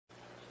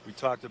We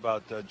talked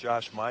about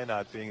Josh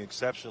Minot being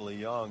exceptionally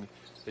young.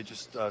 They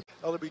just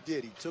Ellaby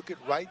did. He took it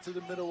right to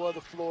the middle of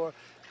the floor,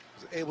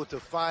 was able to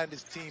find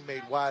his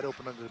teammate wide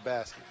open under the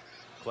basket.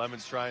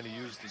 Clemens trying to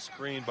use the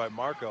screen by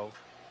Marco.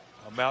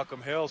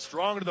 Malcolm Hill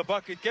strong to the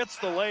bucket, gets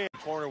the lay.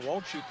 Corner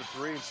won't shoot the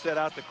three. Instead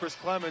out to Chris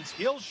Clemens.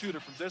 He'll shoot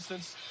it from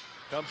distance.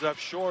 Comes up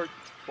short.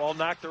 Ball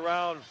knocked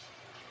around.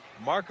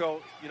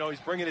 Marco, you know, he's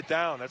bringing it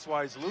down. That's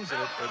why he's losing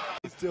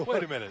it.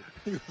 Wait a minute.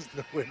 He was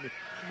still winning.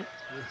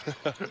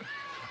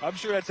 I'm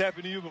sure that's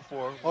happened to you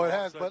before. Oh, it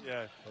has, but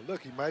yeah. Well,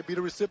 look, he might be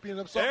the recipient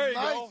of something there you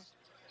nice. Go.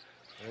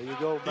 There you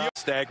go.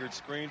 Staggered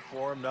screen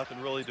for him.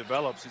 Nothing really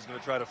develops. He's going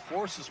to try to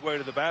force his way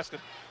to the basket.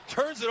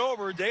 Turns it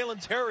over. Dalen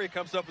Terry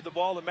comes up with the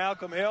ball to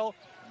Malcolm Hill.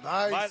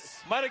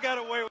 Nice. Might have got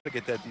away with it.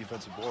 Get that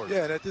defensive board.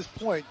 Yeah, and at this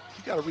point,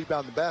 you got to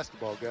rebound the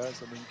basketball,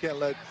 guys. I mean, you can't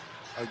let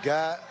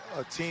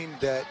a team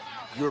that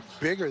you're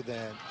bigger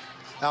than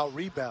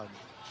out-rebound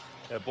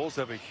you. Yeah, Bulls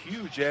have a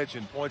huge edge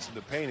in points in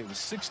the paint. It was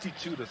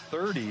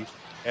 62-30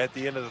 at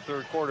the end of the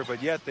third quarter,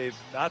 but yet they've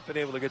not been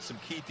able to get some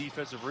key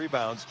defensive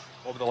rebounds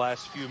over the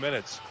last few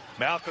minutes.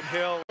 Malcolm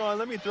Hill. Oh,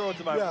 let me throw it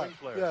to my wing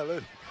player.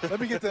 Yeah, let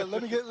me get that.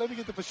 let me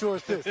get the for sure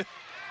assist.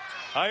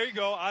 There you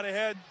go. Out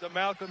ahead to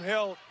Malcolm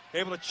Hill,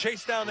 able to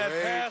chase down that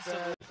pass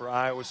for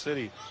Iowa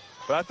City.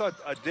 But I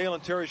thought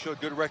Dalen Terry showed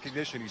good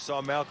recognition. He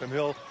saw Malcolm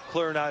Hill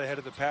clearing out ahead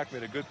of the pack,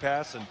 made a good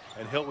pass,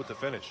 and Hill with the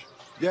finish.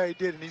 Yeah, he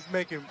did, and he's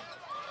making.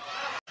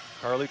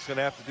 Carlik's going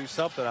to have to do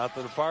something out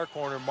to the far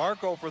corner.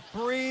 Marco for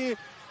three.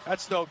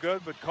 That's no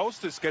good, but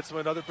Kostas gets him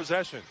another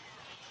possession.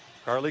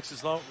 Carlik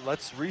says, no,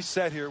 let's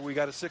reset here. We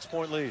got a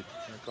 6-point lead.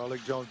 And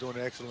Carlik Jones doing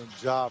an excellent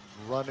job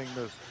running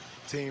the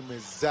team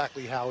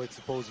exactly how it's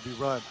supposed to be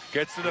run.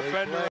 Gets the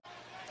defender.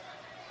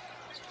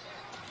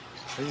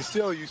 And you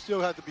still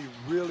have to be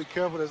really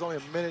careful. There's only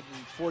a minute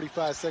and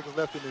 45 seconds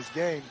left in this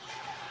game.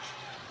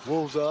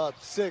 Wolves are up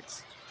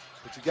 6,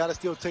 but you got to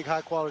still take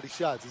high-quality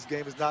shots. This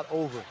game is not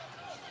over.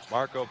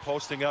 Marco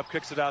posting up,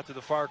 kicks it out to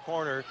the far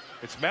corner.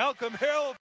 It's Malcolm Hill.